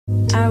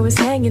I was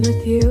hanging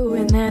with you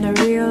and then I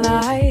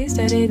realized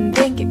I didn't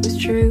think it was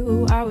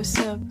true. I was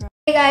surprised.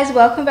 Hey guys,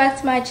 welcome back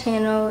to my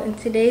channel. In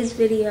today's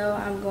video,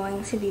 I'm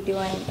going to be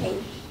doing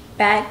a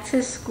back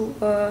to school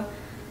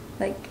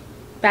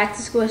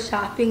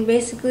shopping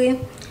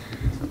basically.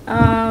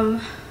 But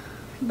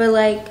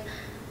like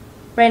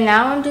right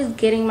now I'm just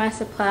getting my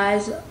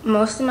supplies.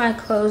 Most of my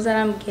clothes that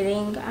I'm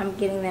getting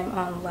them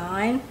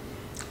online.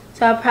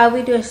 So I'll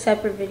probably do a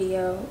separate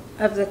video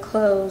of the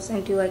clothes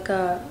and do like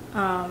a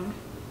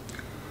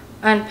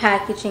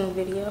unpackaging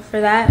video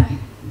for that.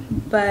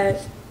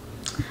 But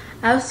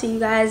I'll see you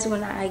guys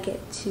when I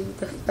get to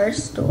the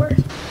first store.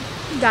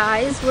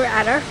 Guys, we're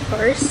at our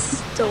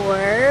first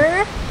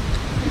store,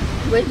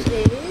 which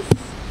is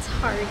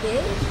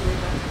Target.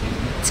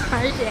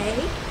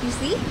 You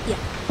see? Yeah.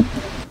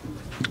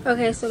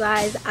 Okay, so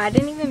guys, I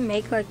didn't even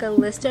make like a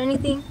list or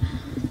anything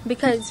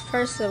because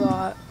first of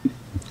all,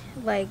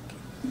 like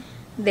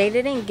they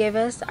didn't give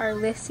us our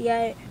list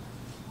yet.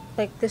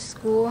 Like the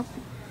school,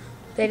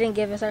 they didn't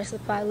give us our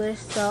supply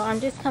list, so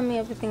I'm just coming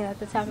up with things at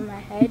the top of my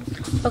head.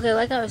 Okay,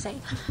 like I was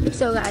saying,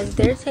 so guys,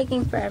 they're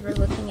taking forever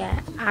looking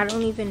at I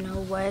don't even know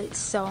what,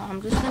 so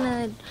I'm just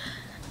gonna,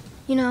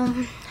 you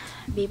know,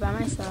 be by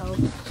myself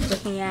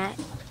looking at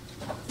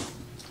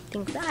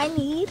things that I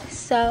need.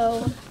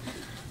 So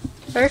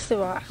first of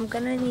all, I'm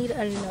gonna need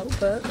a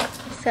notebook,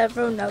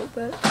 several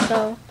notebooks.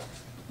 So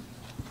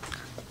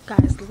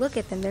guys, look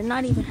at them, they're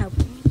not even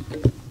helping me.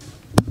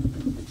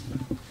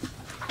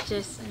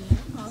 Just in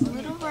their own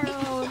little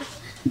world,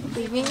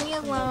 leaving me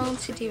alone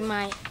to do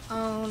my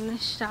own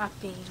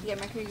shopping. Yeah,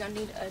 Michael, you're gonna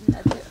need a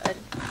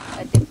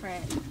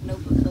different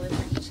notebook color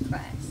for each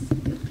class.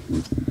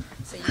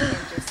 So you can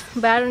just.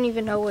 But I don't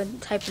even know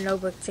what type of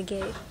notebook to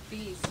get.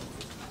 These.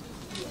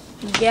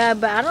 Yeah,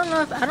 but I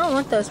don't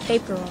want those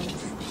paper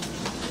ones.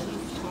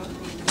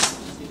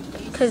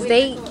 Cause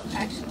they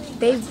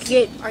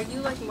get. Are you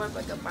like more of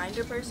like a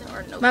binder person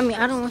or no? Mommy,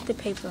 I don't want the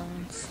paper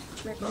ones.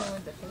 You don't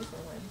want the paper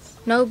ones.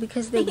 No,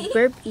 because they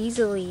rip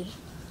easily.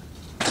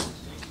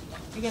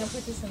 You're gonna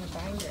put this in a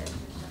binder.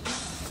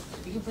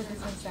 You can put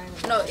this inside.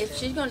 No, if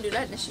she's gonna do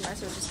that, then she might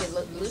as well just get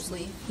loose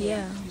leaf.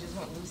 Yeah. You just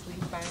want loose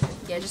leaf binders?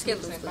 Yeah, just get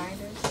loose leaf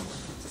binders.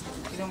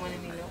 You don't want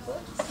any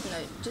notebooks? No,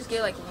 just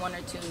get like 1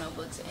 or 2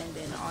 notebooks and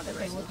then all the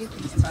rest. We'll get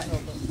these 2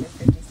 notebooks. They're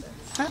 50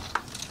 cents. Huh?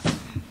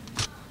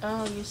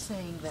 Oh, you're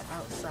saying the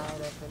outside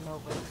of the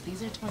notebook.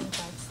 These are 25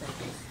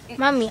 cents.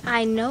 Mommy,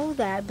 I know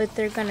that, but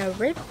they're gonna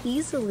rip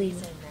easily.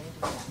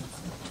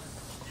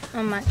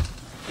 Oh my.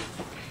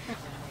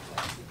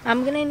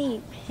 I'm gonna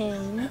need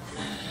pins.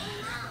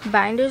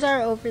 Binders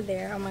are over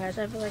there. Oh my gosh,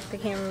 I feel like the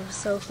camera was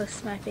so close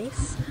to my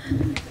face.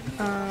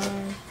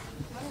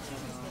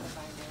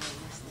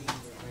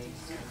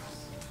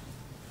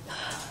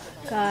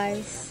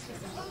 Guys,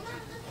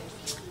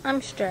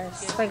 I'm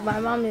stressed. Like my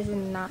mom is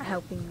not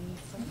helping me.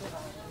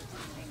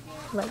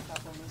 Like,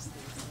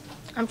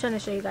 I'm trying to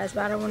show you guys,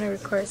 but I don't want to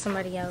record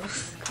somebody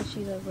else because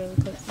she's like really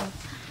close to me.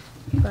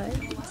 But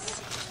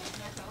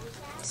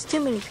it's too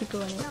many people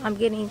in it. I'm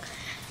getting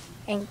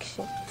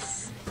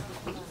anxious.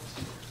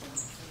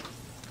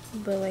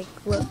 But like,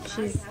 look,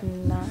 she's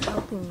not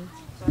helping me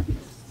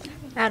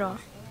at all.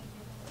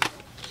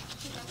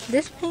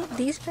 These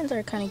pens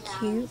are kind of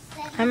cute.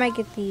 I might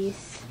get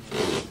these,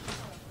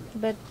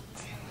 but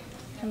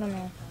I don't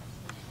know.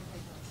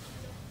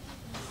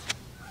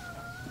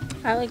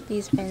 I like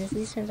these pens.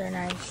 These pens are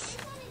nice.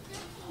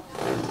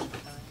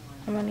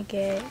 I'm gonna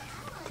get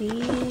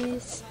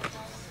these,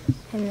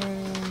 and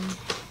then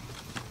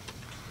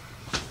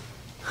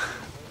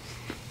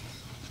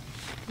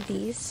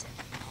these.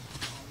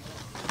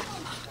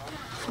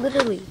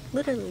 Literally,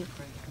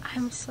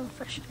 I'm so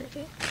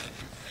frustrated.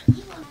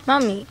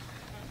 Mommy,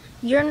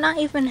 you're not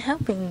even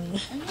helping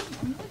me.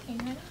 I'm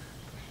looking at it.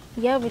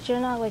 Yeah, but you're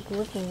not like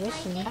looking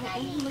with me. I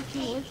am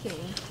looking with you.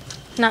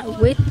 Not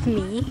with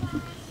me.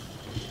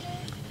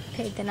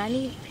 Okay, then I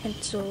need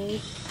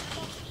pencils.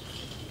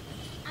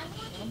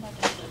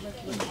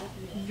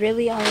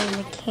 Really only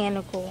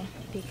mechanical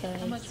because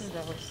How much are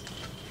those?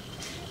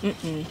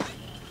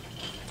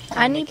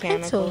 I need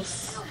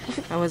pencils.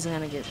 I wasn't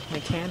gonna get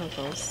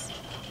mechanicals.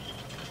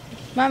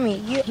 Mommy,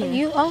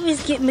 you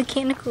always get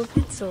mechanical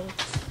pencils.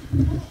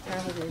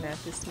 Probably not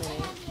this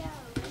many.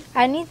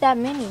 I need that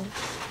many.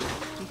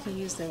 You can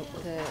use the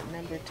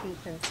number 2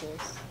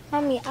 pencils.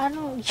 Mommy, I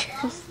don't use.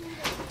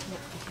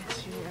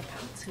 Yes, you're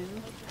about to.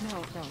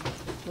 No.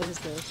 What is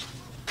this?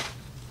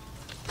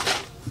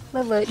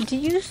 Lola, do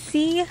you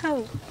see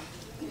how?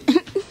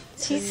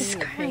 Jesus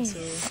Christ!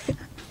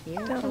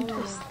 Yeah, I don't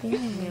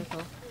understand.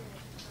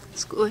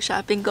 School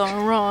shopping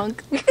gone wrong.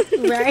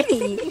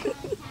 Right.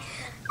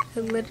 I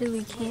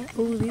literally can't.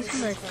 Oh, these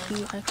ones are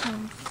cute. I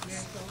can't.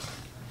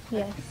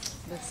 Yes.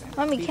 Listen,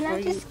 Mommy, can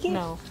I just get?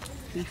 No.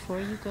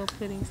 Before you go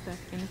putting stuff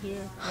in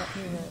here, let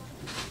me look.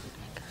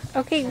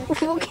 Okay,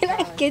 well, can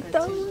I get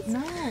those?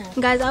 No.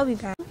 Guys, I'll be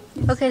back.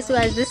 Okay, so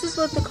guys, this is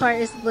what the cart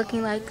is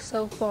looking like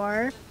so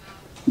far.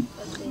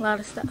 A lot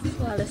of stuff.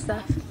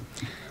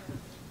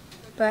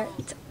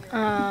 But,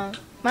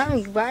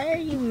 Mommy, why are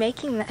you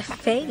making that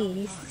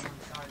face?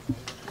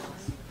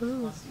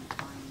 Ooh.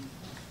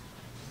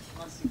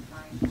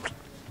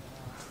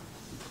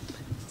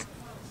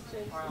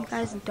 You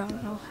guys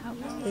don't know how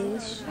it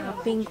is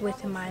shopping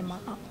with my mom.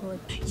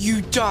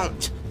 You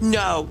don't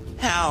know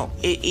how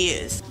it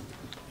is.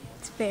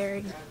 It's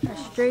very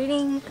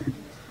frustrating,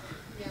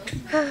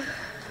 but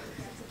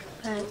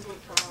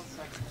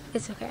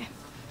it's okay.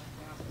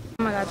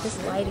 Oh my god,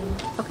 this lighting.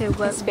 Okay,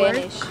 what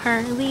Spanish. we're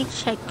currently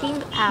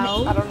checking I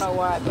out. don't know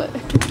why, but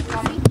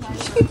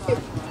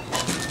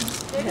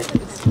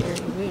It's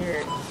very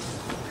weird.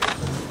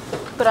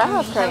 but I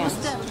have crayons.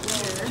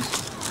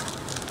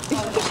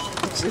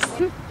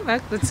 Just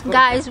like the toy.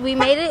 Guys, we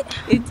made it.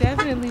 It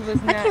definitely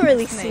was not. I can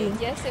really a snake.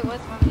 see. Yes, it was,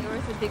 Mommy. There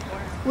was a big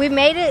worm. We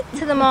made it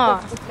to the mall,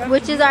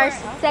 which is our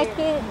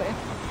second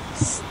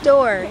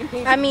store.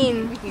 I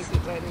mean,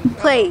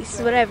 place,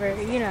 whatever,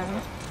 you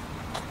know.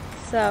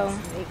 So,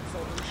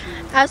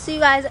 I'll see you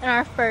guys in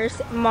our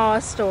first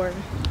mall store.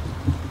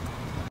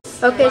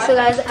 Okay, so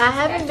guys, I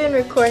haven't been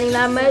recording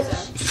that much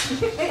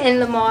in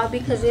the mall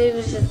because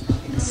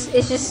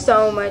it's just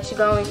so much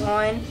going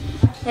on.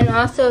 And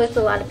also, it's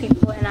a lot of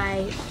people,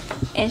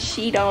 And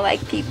she don't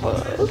like people.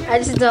 I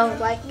just don't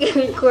like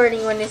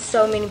recording when there's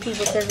so many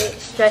people because it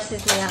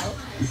stresses me out.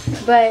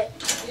 But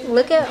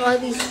look at all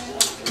these.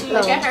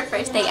 Look at her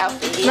first day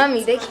outfit.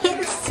 Mommy, they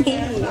can't see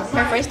you.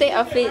 Her first day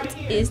outfit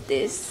is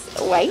this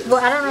white.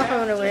 Well, I don't know if I'm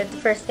gonna wear it the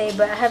first day,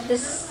 but I have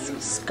this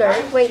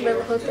skirt. Wait,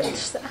 hold on.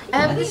 I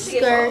have this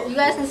skirt. You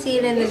guys can see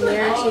it in the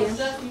mirror too.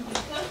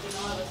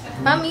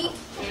 Mommy,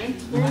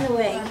 you're in the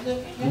way.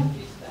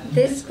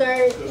 This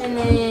skirt, and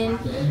then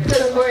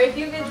Or if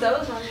you get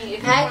those, Mommy.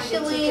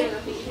 actually,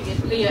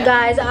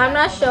 guys, I'm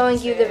not showing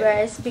you the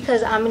rest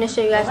because I'm gonna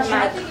show you guys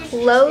my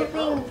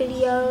clothing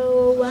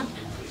video.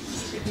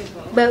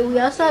 But we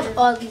also have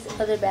all these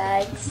other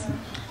bags.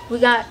 We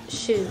got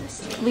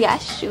shoes. We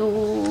got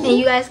shoes. And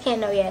you guys can't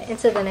know yet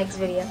until the next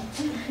video.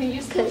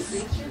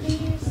 Because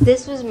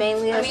this was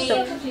mainly a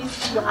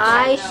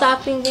supply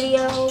shopping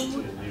video.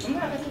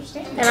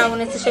 And I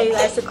wanted to show you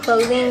guys the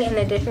clothing in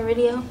a different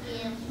video.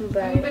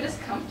 But it's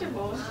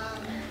comfortable.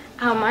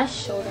 ow, my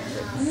shoulder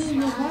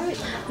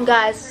hurts.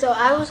 Guys, so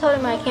I was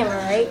holding my camera,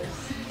 right?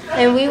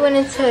 And we went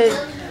into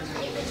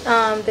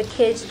the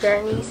kids'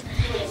 journeys.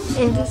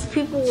 And these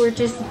people were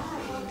just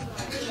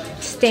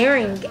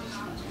staring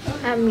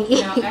at me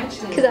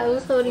because I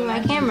was holding my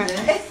camera.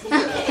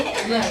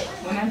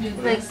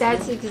 Like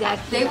that's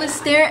exactly. They would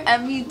stare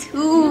at me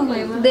too.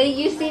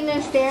 You seen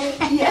them staring?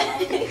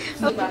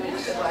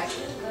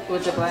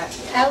 With the black.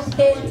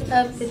 Outfit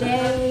of the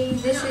day.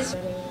 This is.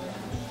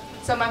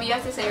 So, Mommy, you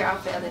have to say your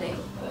outfit of the day.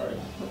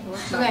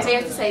 Okay. So you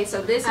have to say.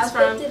 So this is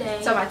Outfit from. today.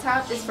 So my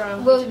top is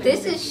from. Well,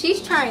 this is.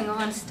 She's trying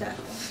on stuff.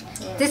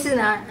 This is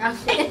not our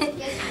outfit,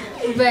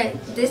 but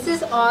this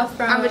is all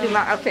from. I'm gonna do my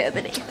outfit of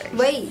the day first.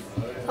 Wait.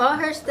 All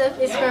her stuff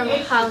is from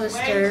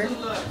Hollister,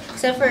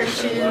 except for her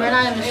shoes. We're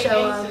not going to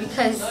show them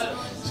because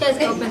she has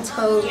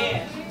open-toed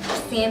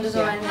sandals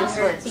on and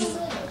her feet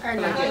are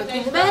not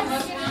looking the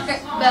best.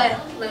 But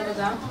let it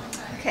go.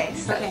 Okay,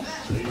 so Okay.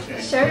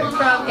 shirt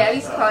from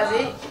Gabby's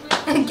Closet.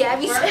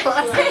 Gabby's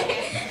closet.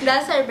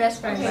 That's her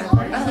best friend.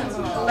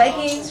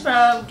 Leggings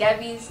from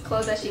Gabby's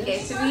clothes that she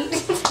gave to me.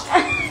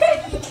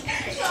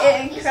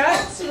 And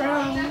Crocs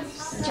from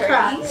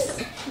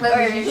Crocs.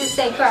 Or you just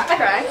say Crocs.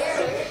 Crocs.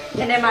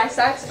 And then my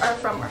socks are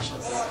from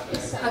Marshalls.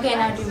 Okay,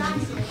 now do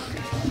mine.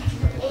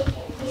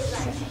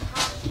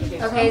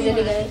 Okay, is it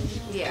good?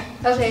 Yeah.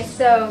 Okay,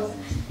 so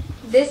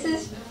this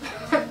is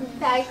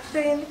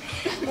Paxton,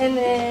 and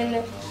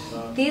then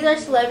these are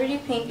Celebrity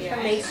Pink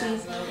from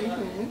Macy's,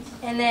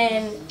 and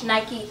then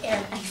Nike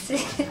Air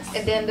Maxes.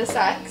 And then the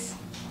socks.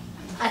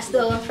 I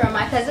stole them from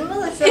my cousin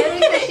Melissa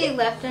because she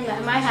left them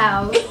at my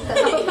house.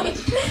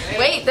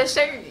 Wait, the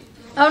shirt.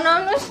 Oh no,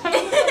 I'm not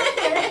showing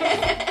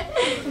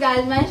you.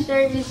 Guys, my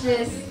shirt is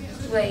just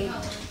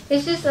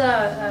it's just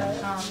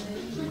a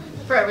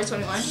Forever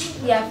 21.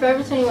 yeah,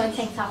 Forever 21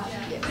 tank top.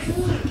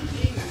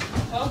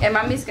 And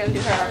Mommy's gonna do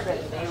her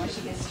outfit today when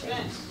she gets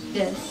changed.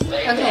 Yes.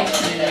 Okay.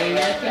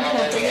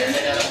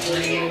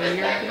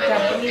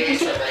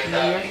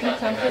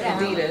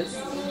 Adidas.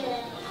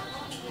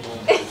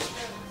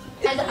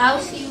 And I'll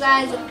see you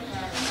guys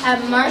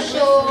at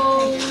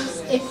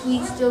Marshall's if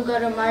we still go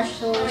to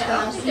Marshall's. And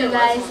I'll see you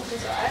guys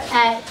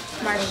at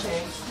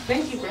Marshall's.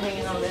 Thank you for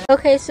hanging on there.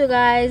 Okay, so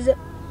guys,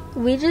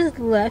 we just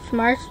left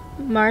not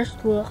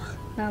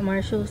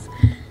Marshall's,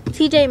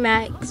 TJ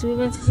Maxx. We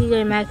went to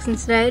TJ Maxx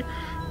instead,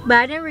 but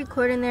I didn't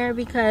record in there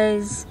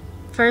because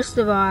first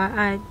of all,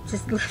 I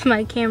just left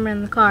my camera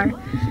in the car,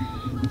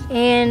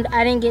 and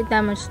I didn't get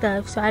that much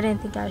stuff, so I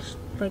didn't think I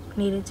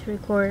needed to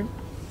record.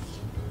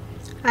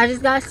 I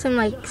just got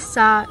some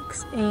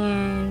socks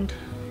and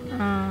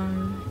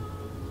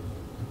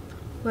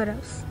what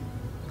else?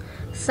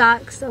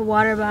 Socks, a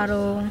water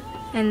bottle,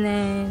 and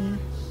then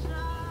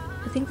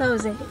I think that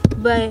was it.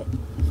 But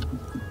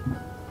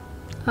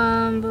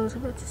what was I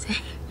about to say?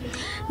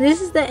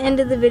 This is the end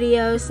of the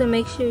video, so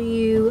make sure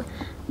you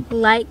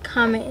like,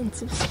 comment, and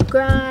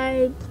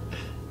subscribe,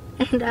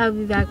 and I'll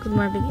be back with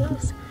more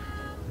videos.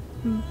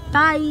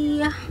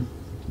 Bye.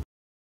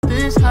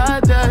 this high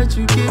that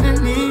you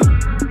giving me.